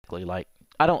exactly. Like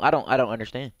I don't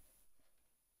understand.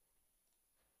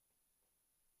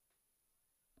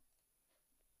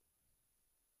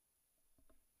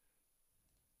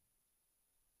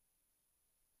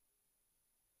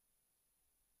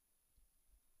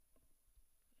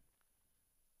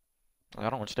 Like, I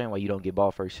don't understand why you don't get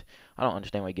ball first. I don't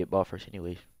understand why you get ball first,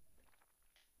 anyways.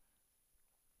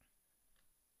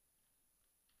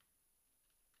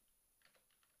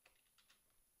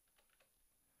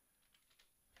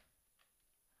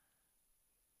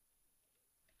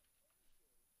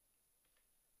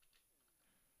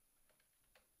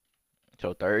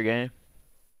 So third game,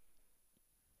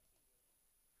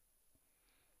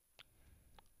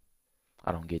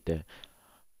 I don't get that.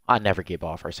 I never get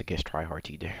ball first against tryhards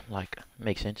either. Like,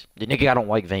 makes sense. The nigga I don't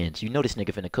like Vans. You know this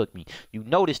nigga finna cook me. You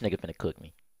know this nigga finna cook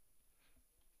me.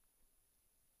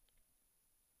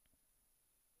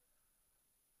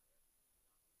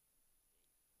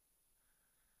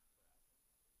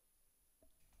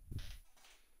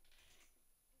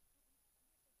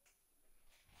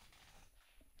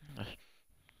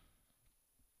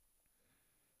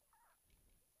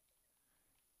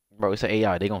 Bro, it's an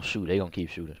AI. They gonna shoot. They gonna keep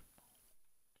shooting.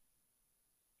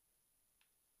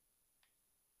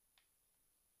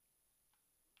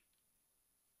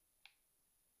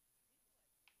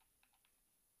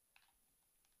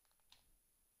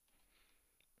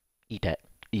 Eat that.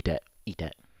 Eat that. Eat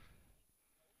that.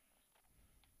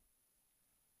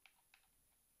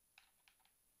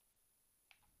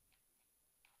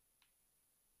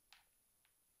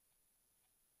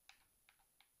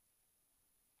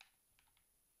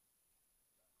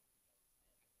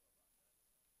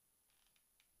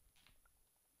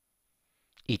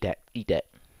 Eat that. Eat that.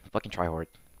 Fucking try hard.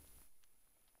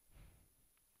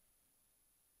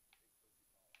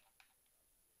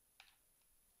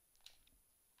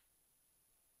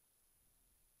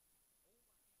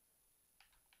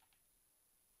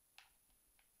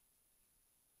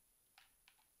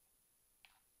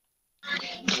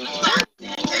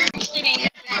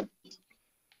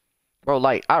 Bro,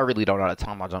 like, I really don't know how to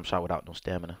time my jump shot without no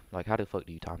stamina. Like, how the fuck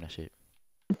do you time that shit?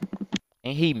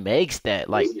 And he makes that.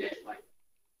 Like,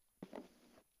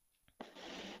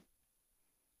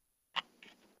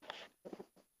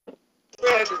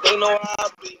 They know how I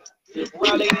be.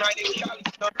 Friday night in Cali,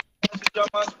 message on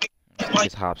my speaker. this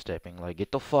nigga's hop stepping. Like,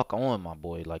 get the fuck on, my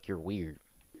boy. Like, you're weird.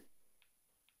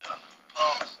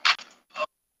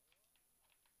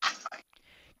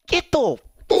 Get the.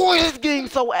 Boy, this game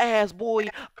so ass, boy.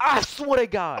 I swear to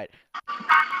God.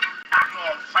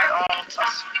 Fight all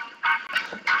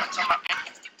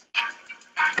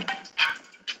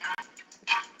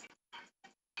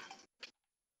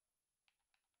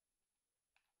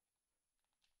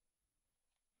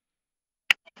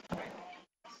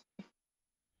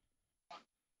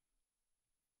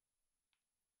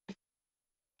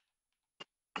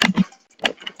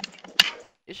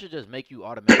It should just make you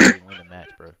automatically win the match,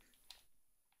 bro.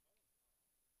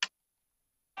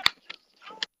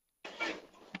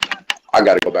 I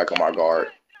gotta go back on my guard.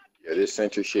 Yeah, this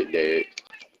center shit dead.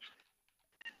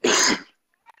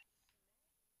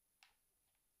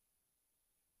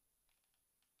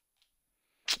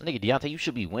 Nigga, Deontay, you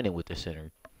should be winning with the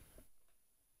center.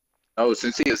 Oh,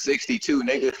 since he is 62,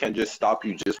 niggas can just stop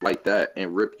you just like that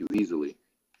and rip you easily.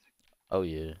 Oh,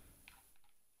 yeah.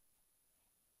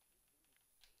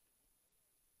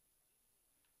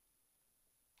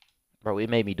 Bro,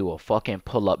 it made me do a fucking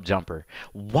pull-up jumper.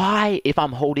 Why, if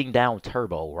I'm holding down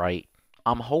turbo, right?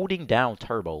 I'm holding down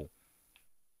turbo,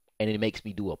 and it makes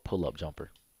me do a pull-up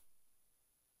jumper.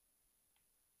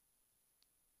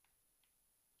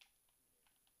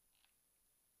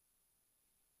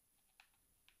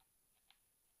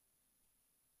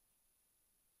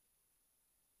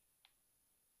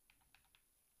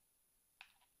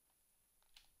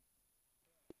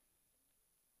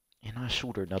 And I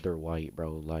shoot another white,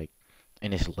 bro. Like,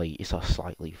 and it's late. It's a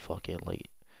slightly fucking late.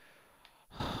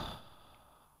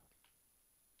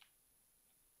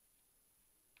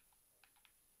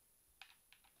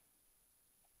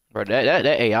 Bro, that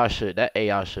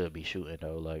AI should be shooting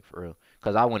though, like for real.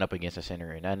 Cause I went up against a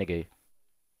center and that nigga.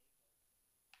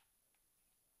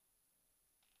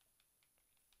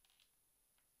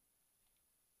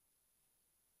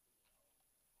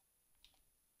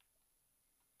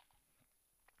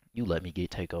 You let me get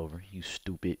takeover, you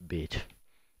stupid bitch.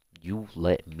 You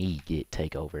let me get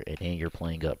takeover, and then you're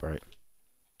playing up, right?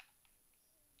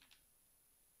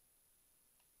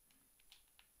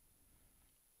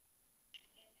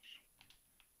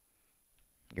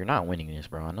 You're not winning this,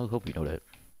 bro. I know. Hope you know that.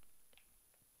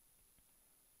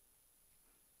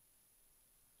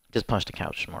 Just punch the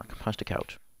couch, Mark. Punch the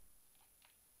couch.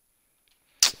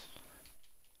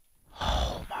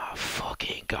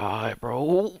 god,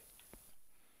 bro.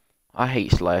 I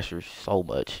hate slashers so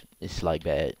much. It's like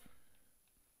bad.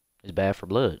 It's bad for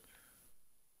blood.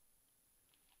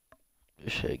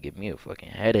 This shit give me a fucking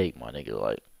headache, my nigga.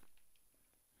 Like,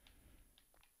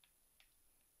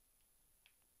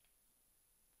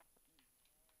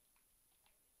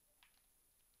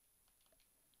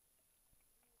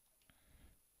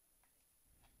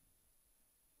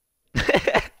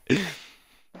 you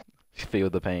feel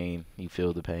the pain. You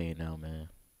feel the pain now, man.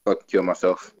 Fucking kill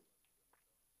myself.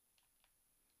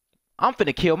 I'm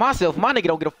finna kill myself. My nigga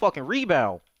don't get a fucking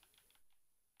rebound.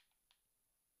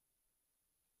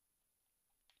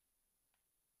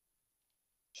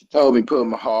 She told me put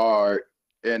my heart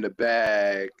in the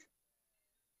bag.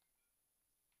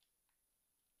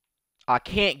 I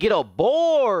can't get a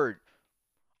board.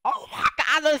 Oh my god,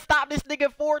 I done stopped this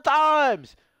nigga 4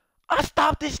 times. I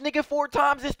stopped this nigga 4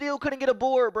 times and still couldn't get a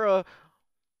board, bro.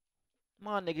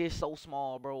 My nigga is so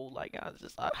small, bro. Like,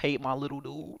 I hate my little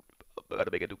dude. I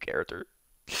gotta make a new character.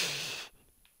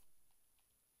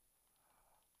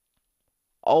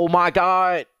 Oh my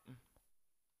god.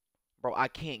 Bro, I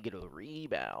can't get a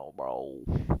rebound, bro.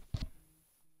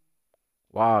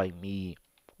 Why me?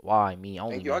 Why me?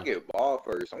 Only Thank you. I me. get ball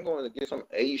first. I'm going to get some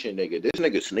Asian nigga. This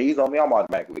nigga sneeze on me. I'm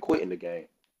automatically quitting the game.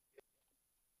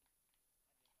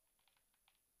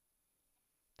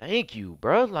 Thank you,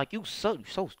 bro. Like, you so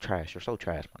trash. You're so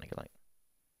trash, my nigga. Like,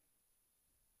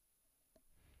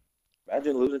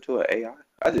 Imagine losing to an AI.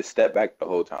 I just stepped back the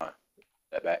whole time.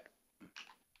 Step back.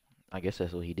 I guess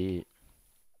that's what he did.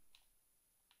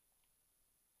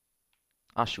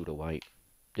 I'll shoot a white.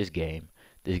 This game.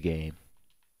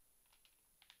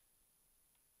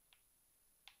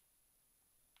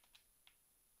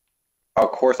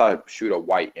 Of course I shoot a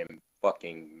white and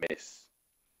fucking miss.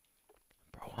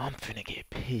 Bro, I'm finna get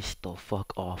pissed the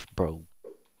fuck off, bro.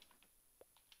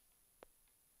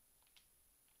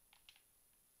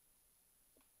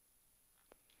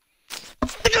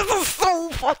 This is so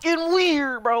fucking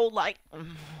weird, bro. Like,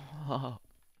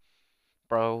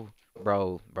 bro.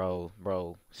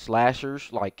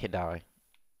 Slashers, like, can die.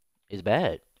 It's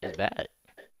bad. It's bad.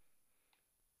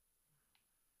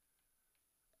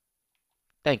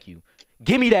 Thank you.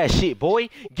 Give me that shit, boy.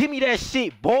 Give me that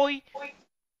shit, boy.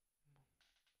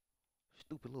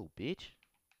 Stupid little bitch.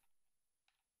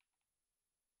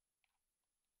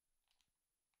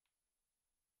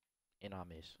 And I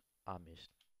missed.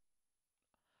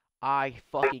 I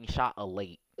fucking shot a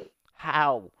late.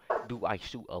 How do I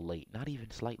shoot a late? Not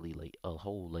even slightly late. A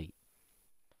whole late.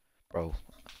 Bro.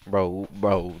 Niggas,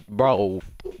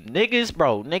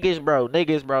 bro.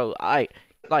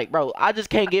 Bro, I just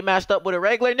can't get matched up with a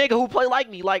regular nigga who play like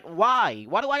me. Like, why?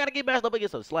 Why do I gotta get matched up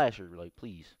against a slasher? Like,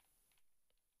 please.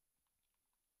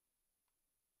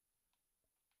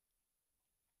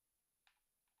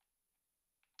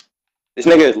 This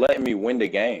nigga is letting me win the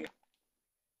game.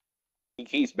 He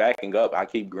keeps backing up. I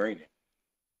keep greening.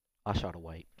 I shot a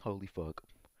white. Holy fuck.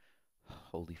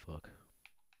 Holy fuck.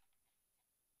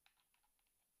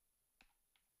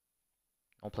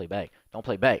 Don't play back. Don't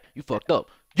play back. You fucked up.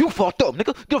 You fucked up,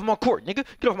 nigga. Get off my court, nigga.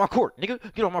 Get off my court, nigga.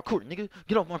 Get off my court, nigga.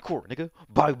 Get off my court, nigga.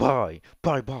 Bye bye.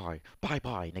 Bye bye. Bye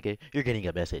bye, nigga. You're getting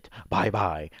a message. Bye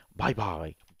bye. Bye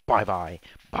bye. Bye bye.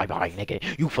 Bye bye,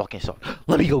 nigga. You fucking suck.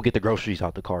 Let me go get the groceries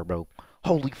out the car, bro.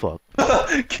 Holy fuck.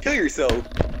 Kill yourself.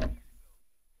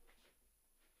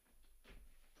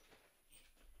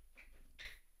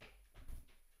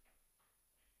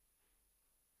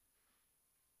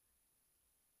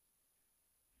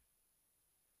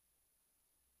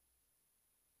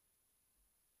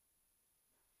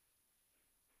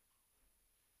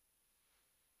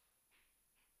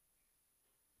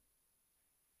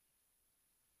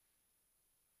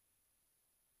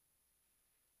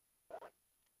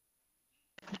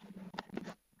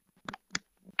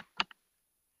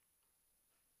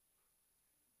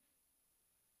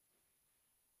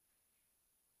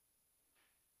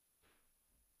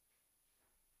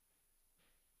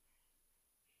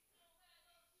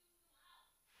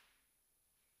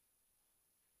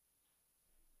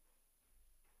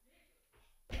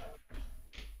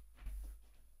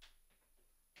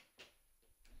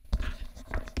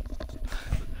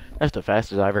 That's the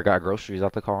fastest I ever got groceries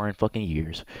out the car in fucking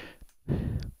years.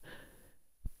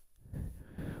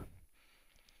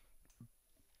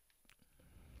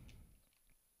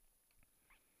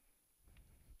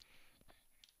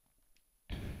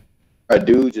 A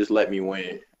dude just let me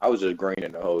win. I was just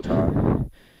greening the whole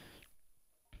time.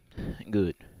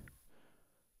 Good.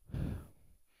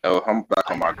 Oh, I'm back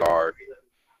on my guard.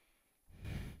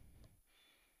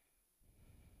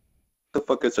 The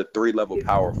fuck is a 3-level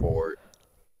power forward?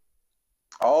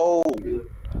 Oh,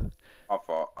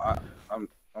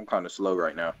 I'm kind of slow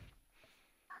right now.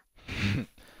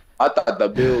 I thought the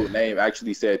build name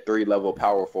actually said 3-level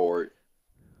power forward.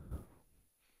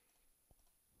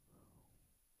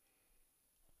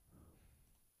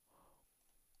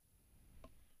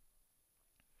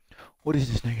 What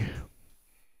is this nigga?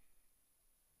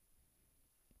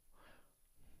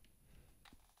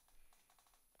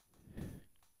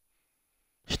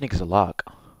 This nigga's a lock.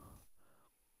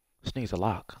 This nigga's a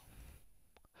lock.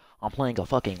 I'm playing a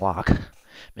fucking lock.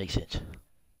 Makes sense.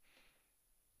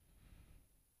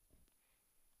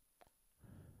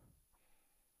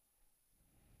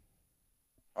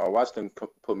 Oh, watch them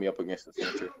put me up against the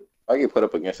center. I get put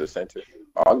up against the center.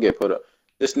 Oh, I'll get put up.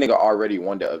 This nigga already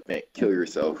won the event. Kill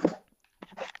yourself.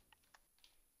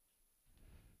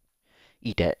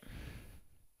 Eat that.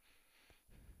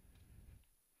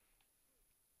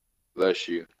 Bless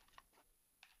you.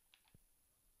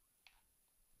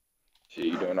 Shit,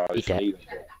 you doing all this Eat that. sneezing.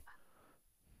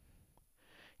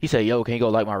 He said, "Yo, can you go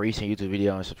like my recent YouTube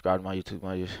video and subscribe to my YouTube?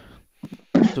 My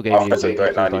 2K I'll videos, take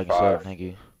like, that like and sub. 95. Thank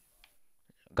you.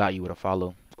 Got you with a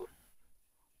follow.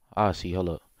 I see. Hold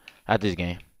up. At this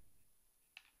game.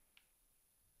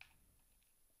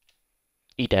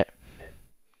 Eat that.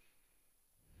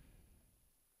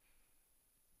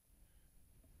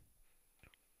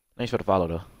 Thanks for the follow,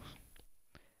 though.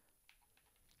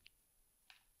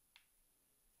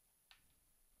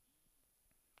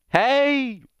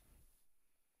 Hey!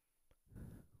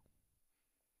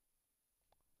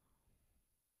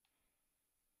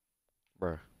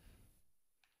 Bruh.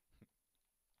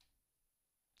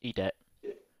 Eat that.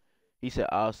 He said,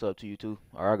 I'll sub to you too.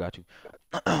 Alright, I got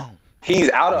you. He's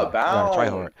out of I gotta try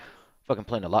bounds. hard. Fucking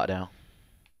playing the lockdown.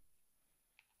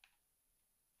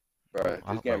 Bro,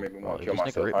 this game made me want to kill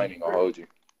myself. I ain't even gonna hold you.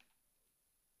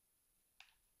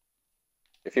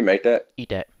 If you make that, eat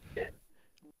that.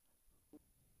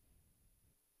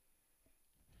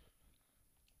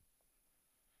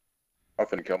 I'm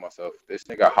finna kill myself. This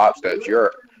nigga hop steps.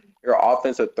 You're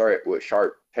offensive threat with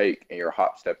sharp take, and you're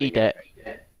hop stepping. Eat that.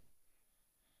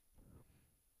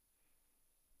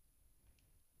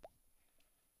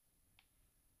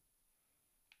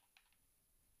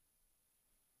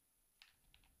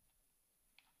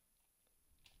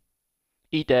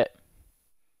 Eat that.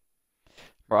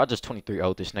 Bro, I just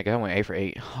 23-0'd this nigga. I went 8 for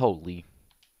 8. Holy.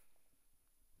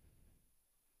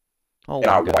 Oh And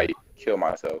my I God. white kill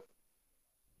myself.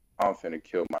 I'm finna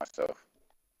kill myself.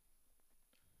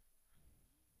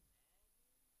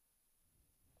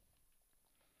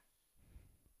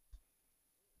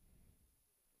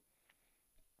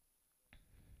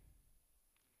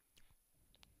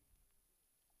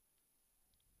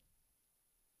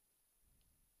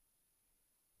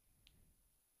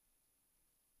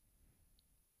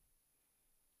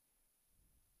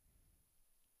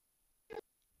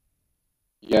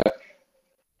 Yeah.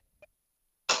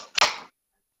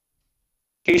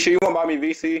 Keisha, you want to buy me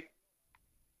VC?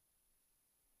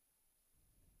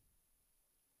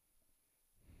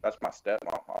 That's my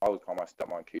stepmom. I always call my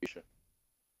stepmom Keisha.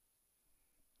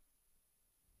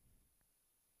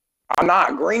 I'm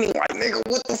not greening like nigga.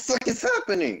 What the fuck is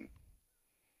happening?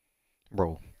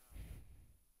 Bro.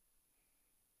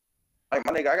 Like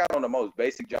my nigga, I got on the most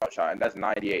basic jump shot, and that's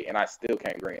 98, and I still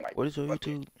can't green. Like What is your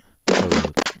YouTube? Oh.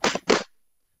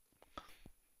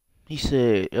 He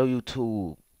said, yo,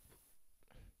 YouTube.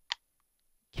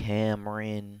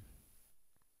 Cameron.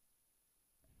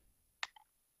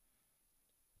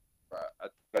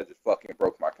 I just fucking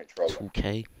broke my controller.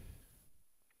 2K.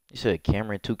 He said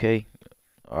Cameron 2K.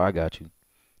 Oh, I got you.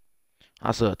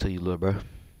 I'll sub to you, little bro.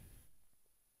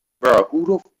 Bro, who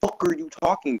the fuck are you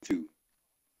talking to?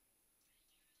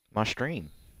 My stream.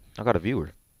 I got a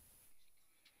viewer.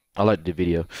 I like the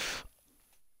video.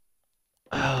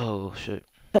 Oh shit.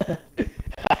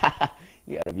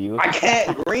 You got a viewer? I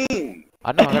can't green.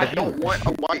 I know. I got a I don't viewer. want a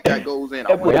white that goes in.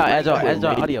 I Yeah, want Y'all a add y'all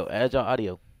green. audio. Add y'all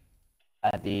audio.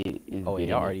 I did. It's Oh, yeah,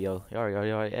 big. y'all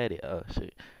already added. Oh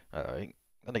shit. Alright.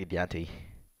 I think Deontay.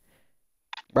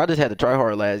 Bro, I just had to try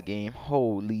hard last game.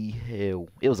 Holy hell.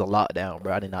 It was a lockdown,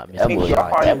 bro. I did not miss That a boy-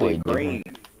 shot. that boy green.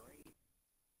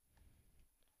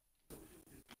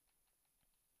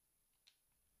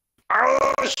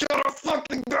 Oh, shut the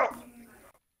fucking up.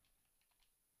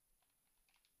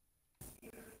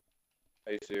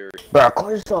 Hey Siri. Bro, of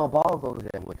course saw a ball go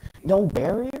that way. No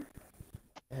barrier?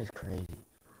 That's crazy.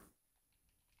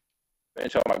 Man,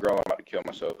 tell my girl I'm about to kill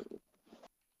myself.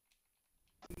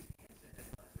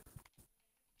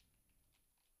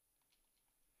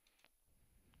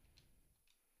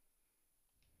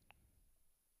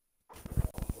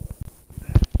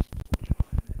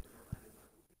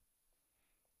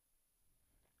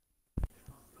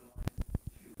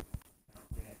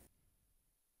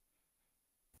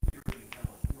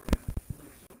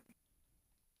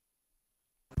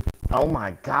 Oh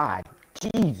my God,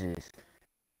 Jesus.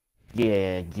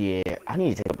 Yeah. I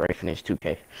need to take a break from this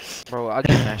 2K. Bro, I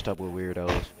get matched up with weirdos.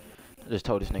 I just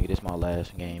told this nigga this my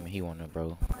last game. He wanted,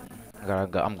 bro.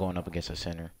 I'm going up against a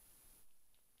center.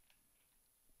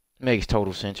 Makes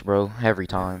total sense, bro. Every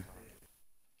time.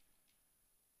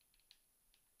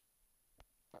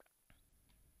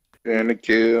 Finna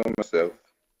kill myself.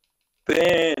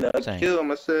 Finna Same. kill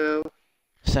myself.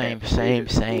 Same, bro.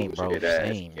 Same, bro.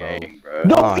 Game, bro.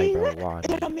 No, Why, he bro? not.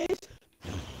 Why? I missed.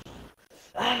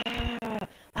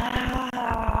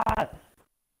 Ah.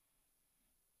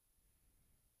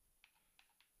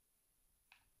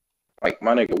 Like,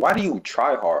 my nigga, why do you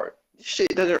try hard? This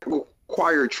shit doesn't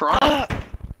require trying. Oh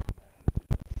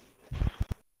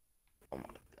my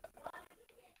God.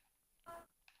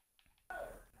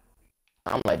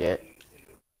 I'm like that.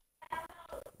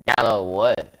 Hello,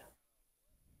 what?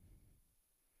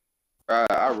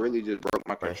 I really just broke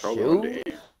my controller on the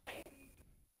end.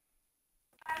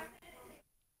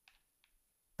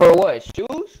 For what?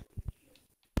 Shoes?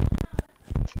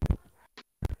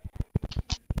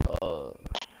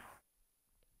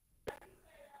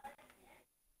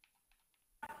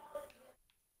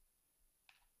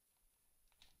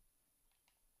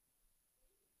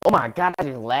 Oh my God, I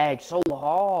just lagged so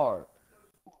hard.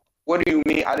 What do you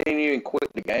mean? I didn't even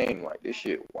quit the game. Like, this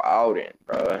shit wildin',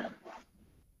 bro.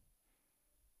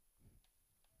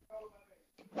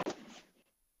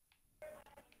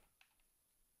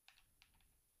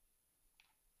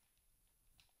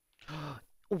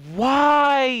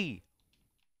 Why?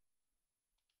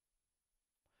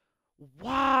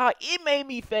 Why? It made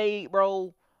me fade,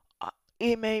 bro.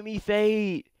 It made me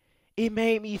fade. It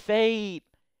made me fade.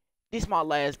 This my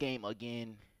last game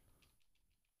again.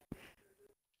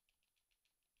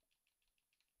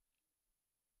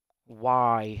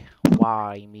 Why?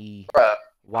 Why me? Bruh,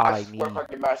 Why I me? swear if I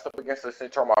get matched up against the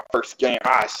center on my first game,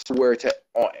 I swear to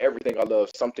on everything I love,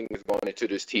 something is going into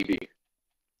this TV.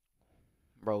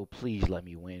 Bro, please let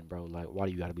me win, bro. Like, why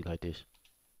do you gotta be like this?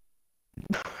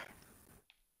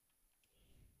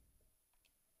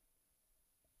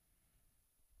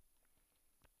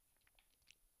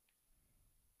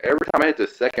 Every time I hit the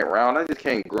second round, I just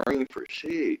can't green for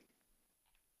shit.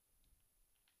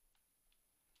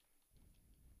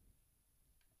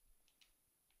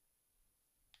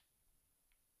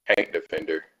 Tank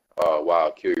defender. Oh,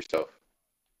 wow. Kill yourself.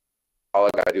 All I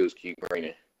gotta do is keep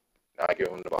greening. Not give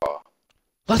him the ball.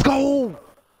 Let's go!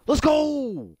 Let's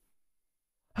go!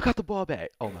 I got the ball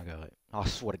back. Oh my God. I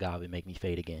swear to God, it make me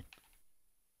fade again.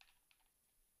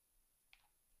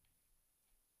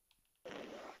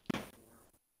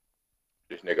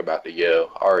 This nigga about to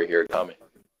yell. I already hear it coming.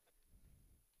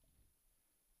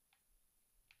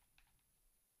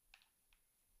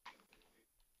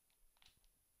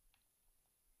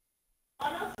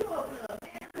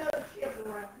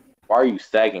 Why are you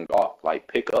sagging off? Like,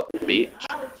 pick up, bitch.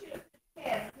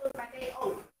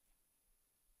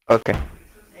 Okay.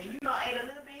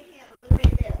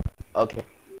 Okay.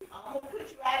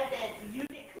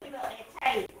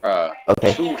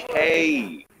 Okay.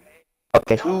 2K.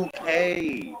 Okay.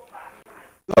 2K.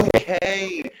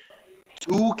 Okay. 2K.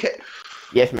 2K.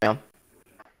 Yes, ma'am.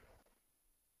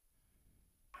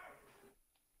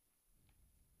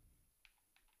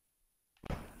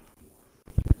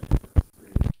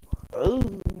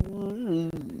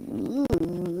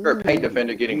 You're a paint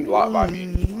defender getting blocked by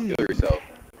me. Kill yourself.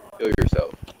 Kill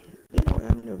yourself. You know,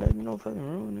 I'm no fucking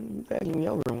room. You backing me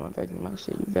over. I'm backing my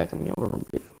shit. You backing me over,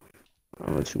 bitch. I don't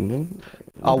know what you mean.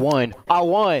 I won. I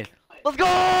won. Let's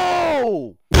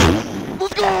go!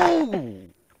 Let's go!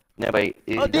 Now, wait.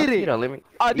 I did it.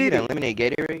 I did it. Eliminate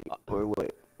Gatorade or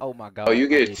what? Oh my God. Oh, you I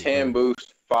get did it, 10 bro.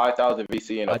 boosts, 5,000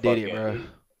 VC, and a I did it, fucking. bro.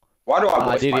 Why do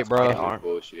I did it, bro. This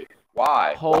bullshit?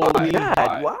 Why? Holy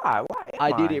God, why?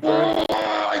 I did it, bro.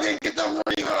 I didn't get the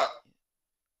ring up.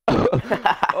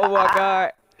 Oh my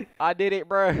God. I did it,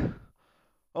 bro.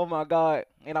 Oh my God.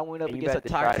 And I went up And you against a about to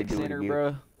try to toxic do it center, again.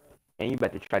 bro. And you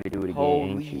about to try to do it again,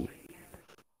 ain't you?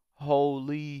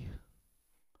 Holy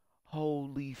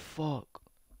fuck.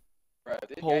 Bro,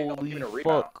 this game don't Holy give it a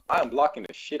rebound. fuck. I'm blocking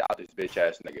the shit out of this bitch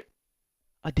ass nigga.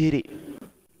 I did it.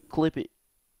 Clip it.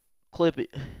 Clip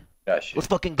it. That shit. Let's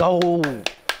fucking go.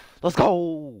 Let's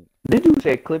go. This dude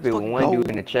said clip it with Fucking one dude go.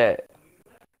 in the chat.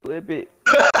 Clip it.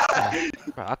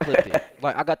 Bro, I clipped it.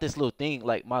 Like, I got this little thing,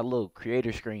 like my little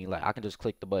creator screen. Like, I can just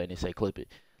click the button and say clip it.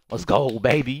 Let's go,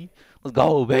 baby. Let's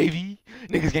go, baby.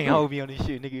 Niggas can't hold me on this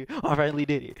shit, nigga. I finally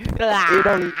did it.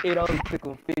 It only took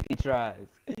him 50 tries.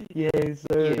 Yes,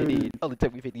 sir. Yeah, it did. Only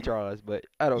took me 50 tries, but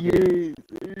I don't care. Yes,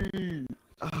 sir.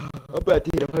 I'm about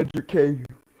to hit 100K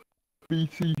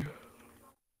BC.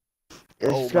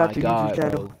 Oh Subscribe my to the YouTube god,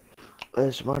 channel.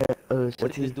 bro. Smart What did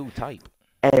this 17. dude type?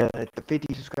 Hey, the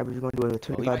 50 subscribers, we're gonna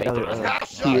do a Oh, he paid for $25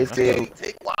 this. Alright, man. PSN.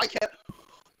 Take why I can't.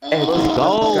 Hey, Let's 50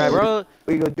 go, subscribers, bro.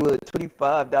 we're gonna do a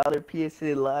 $25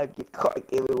 PSN live gift card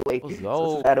giveaway. Let's So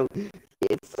go. that'll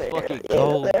it's Let's fucking yeah,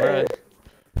 go, man. bro.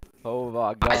 Oh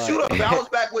my I shoot a god. bounce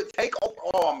back with take over.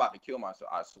 Oh, I'm about to kill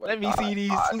myself. I swear Let to me God. see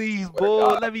these I sleeves, swear to boy.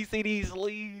 God. Let me see these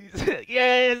sleeves.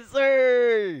 Yes,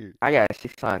 sir. I got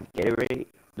 6 times Gatorade.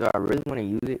 Do I really want to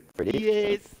use it for this?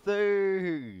 Yes,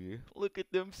 sir. Look at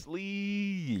them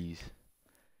sleeves.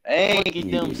 Hey, Look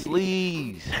at them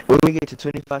sleeves. When we get to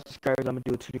 25 subscribers, I'm gonna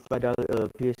do a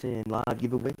 $25 PSN live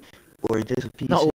giveaway, or just a piece. No,